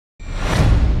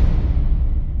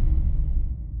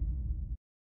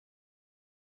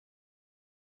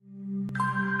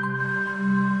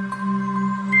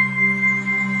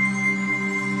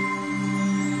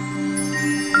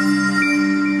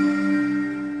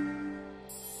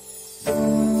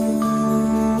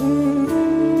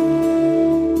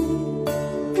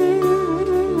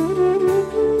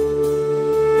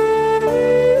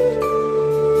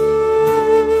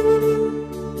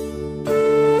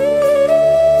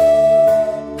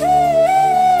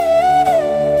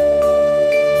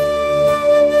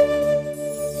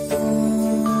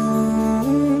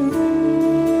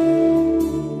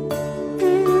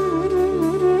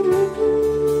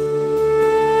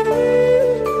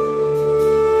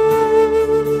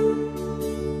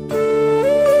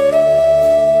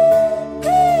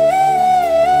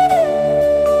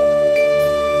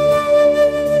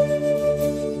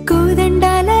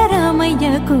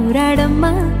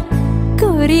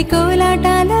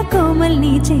కోలాటాల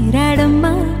కోమల్ని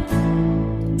చేరాడమ్మా.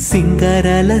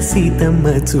 సింగారాల సీతమ్మ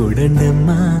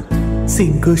చూడండమ్మా,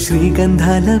 సింగు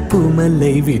శ్రీగంధాల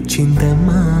పూమల్లై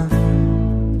విచ్చిందమ్మా.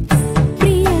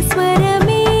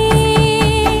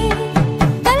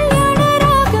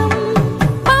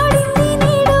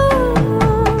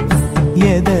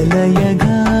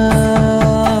 ఎదలయగా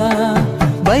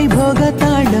వైభోగ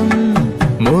తాళం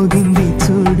మోగింది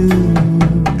చూడు,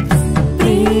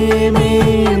 ప్రేమే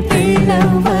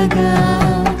పెళ్ళవగా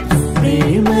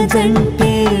ప్రేమ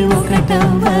జంటే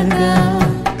ఒకటవగా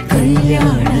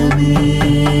కళ్యాణమే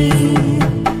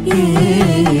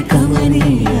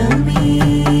కమనీయమే.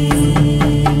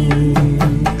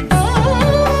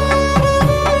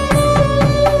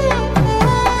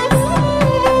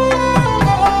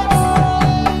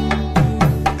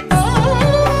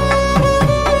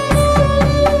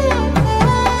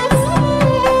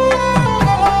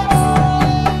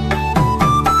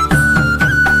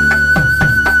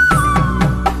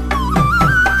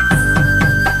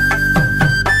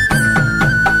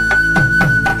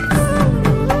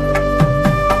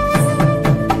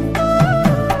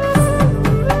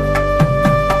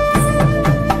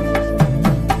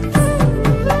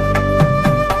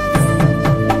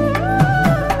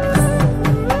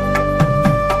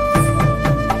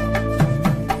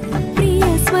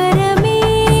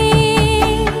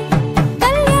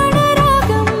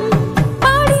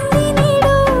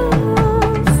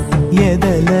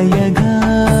 ఎదలయగా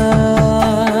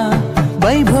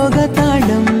వైభోగ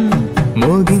తాళం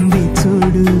మోగింది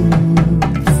చూడు,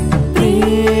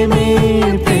 ప్రేమే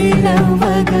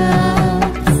పెళ్ళవగా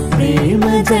ప్రేమ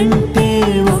జంటే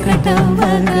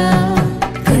ఒకటవగా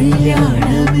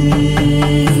కళ్యాణమే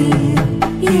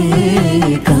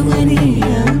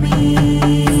కమనీయమే.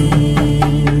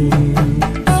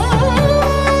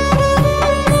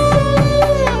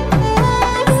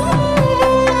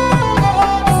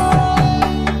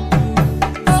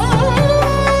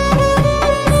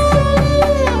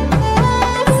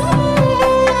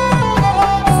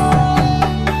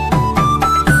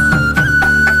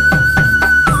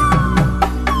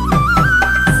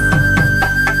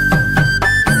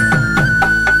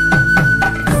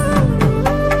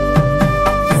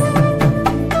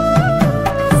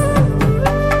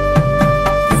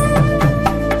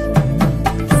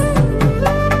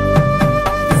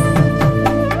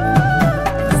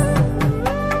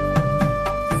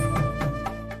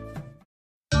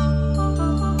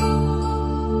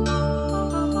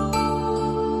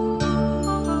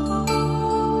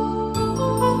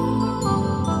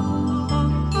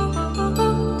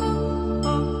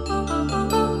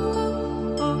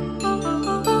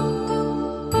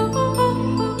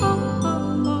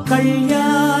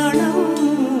 కళ్యాణం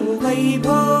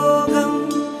వైభోగం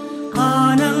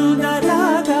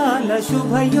ఆనందరాగాల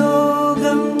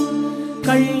శుభయోగం,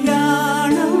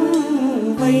 కళ్యాణం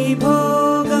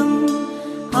వైభోగం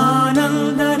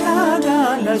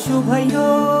ఆనందరాగాల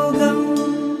శుభయోగం.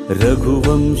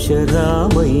 రఘువంశ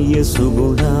రామయ్య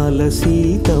సుగుణాల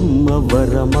సీతమ్మ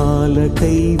వరమాల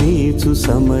కైవేచు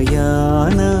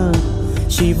సమయాన,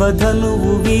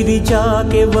 శివధనువు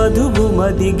విరిచాకె వధువు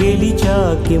మది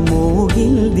గెలిచాకె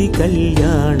మోగింది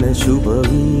కళ్యాణ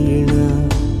శుభవీణ.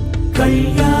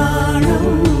 కళ్యాణం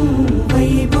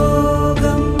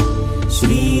వైభోగం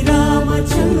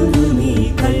శ్రీరామచంద్రుని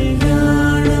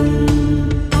కళ్యాణం.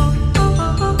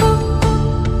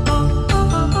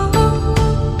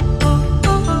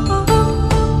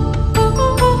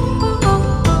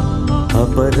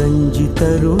 అపరంజి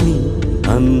తరుణి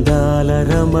అందాల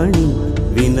రమణి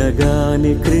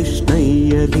వినగాని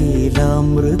కృష్ణయ్య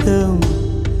లీలామృతం,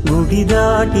 గుడి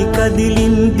దాటి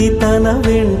కదిలింది తన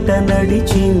వెంట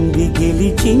నడిచింది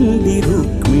గెలిచింది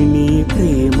రుక్మిణి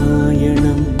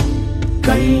ప్రేమాయణం.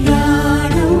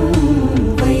 కళ్యాణం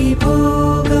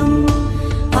వైభోగం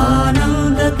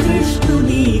ఆనంద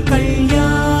కృష్ణుని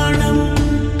కళ్యాణం.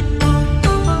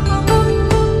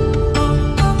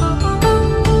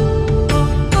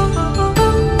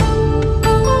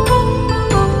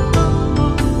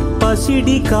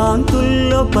 పసిడి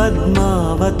కాంతుల్లో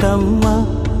పద్మావతమ్మ,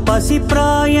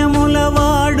 పసిప్రాయముల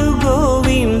వాడు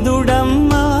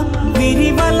గోవిందుడమ్మ,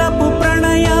 విరివలపు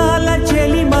ప్రణయాల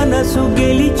చెలి మనసు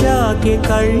గెలిచాకె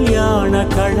కళ్యాణ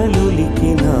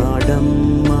కళలులికినాడమ్మ.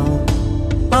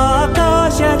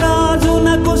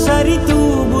 ఆకాశరాజునకు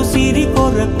సరితూగు సిరి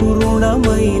కొరకు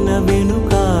రుణమైన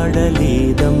వెనుకాడలేదమ్మా.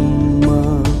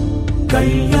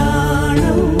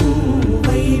 కళ్యాణం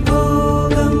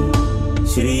వైభోగం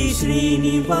శ్రీ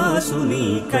శ్రీనివాసుని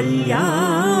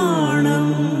కళ్యాణం.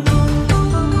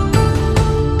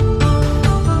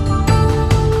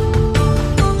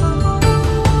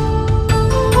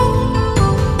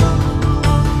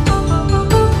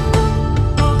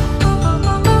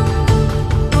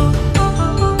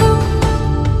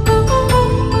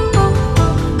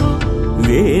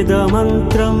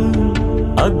 సాయంత్రం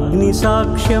అగ్ని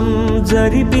సాక్ష్యం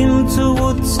జరిపించు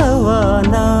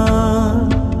ఉత్సవాన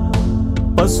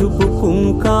పసుపు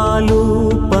కుంకాలు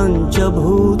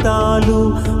పంచభూతాలు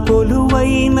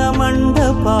కొలువైన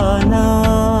మండపాన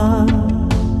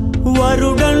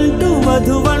వరుడంటూ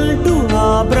వధువంటూ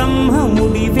ఆ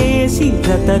బ్రహ్మముడి వేసి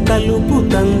జత కలుపు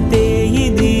తంతే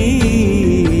ఇది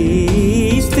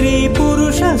స్త్రీ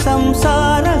పురుష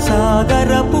సంసార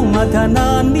సాగరపు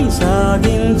మథనాన్ని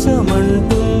సాగించమంటున్నది.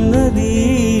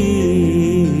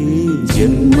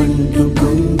 జన్మంటూ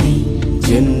పొంది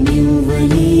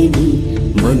జన్మివ్వలేని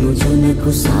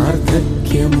మనుజునకు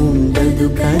సార్థక్యముండదు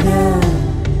కదా.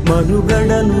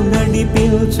 మనుగడను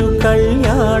నడిపించు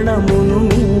కళ్యాణమును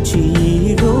మించి ఈ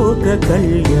లోక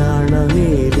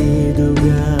కళ్యాణమే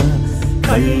లేదుగా.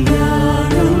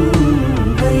 కళ్యాణం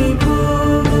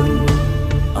Vaibhogam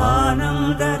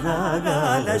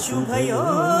ఆనందరాగాల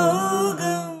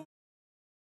శుభయోగం.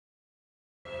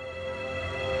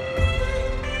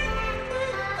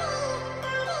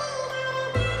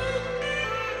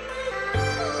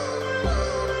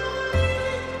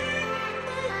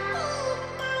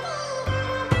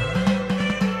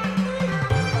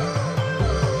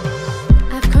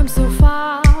 So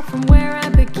far from where I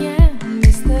began,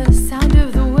 miss the sound of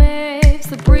the waves,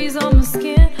 the breeze on my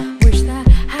skin. Wish that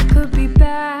I could be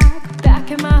back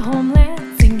in my homeland,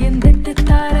 singing da da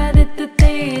da da da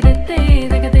da da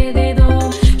da da da da.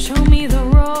 Show me the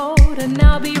road and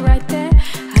I'll be right there.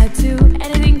 I'd do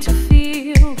anything to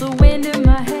feel the wind in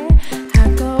my hair.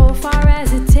 I'd go far as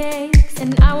it takes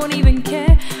and I won't even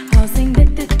care. I'll sing da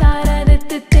da da da da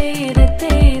da da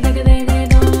da da da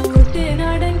da.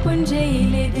 Kuttinadan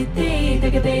punjaile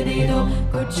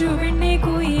കൊച്ചു പെണ്ണെ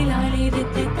കുയിലാളി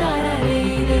തെറ്റിത്താരേ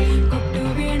കൊട്ടു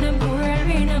വേണം കുഴൽ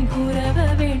വേണം കുരവ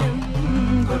വേണം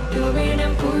കൊട്ടു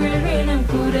വേണം കുഴൽ വേണം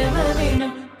കുരവ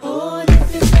വേണം. ഓ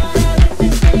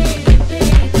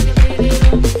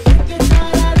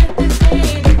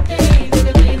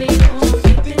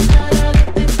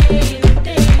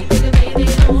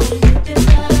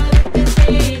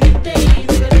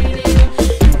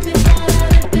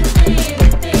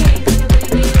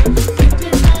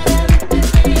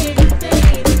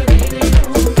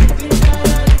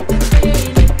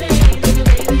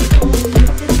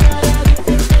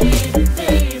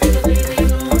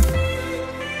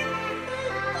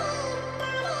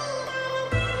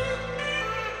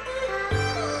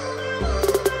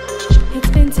It's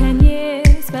been 10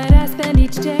 years, but I spend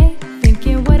each day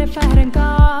thinking, what if I hadn't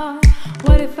gone?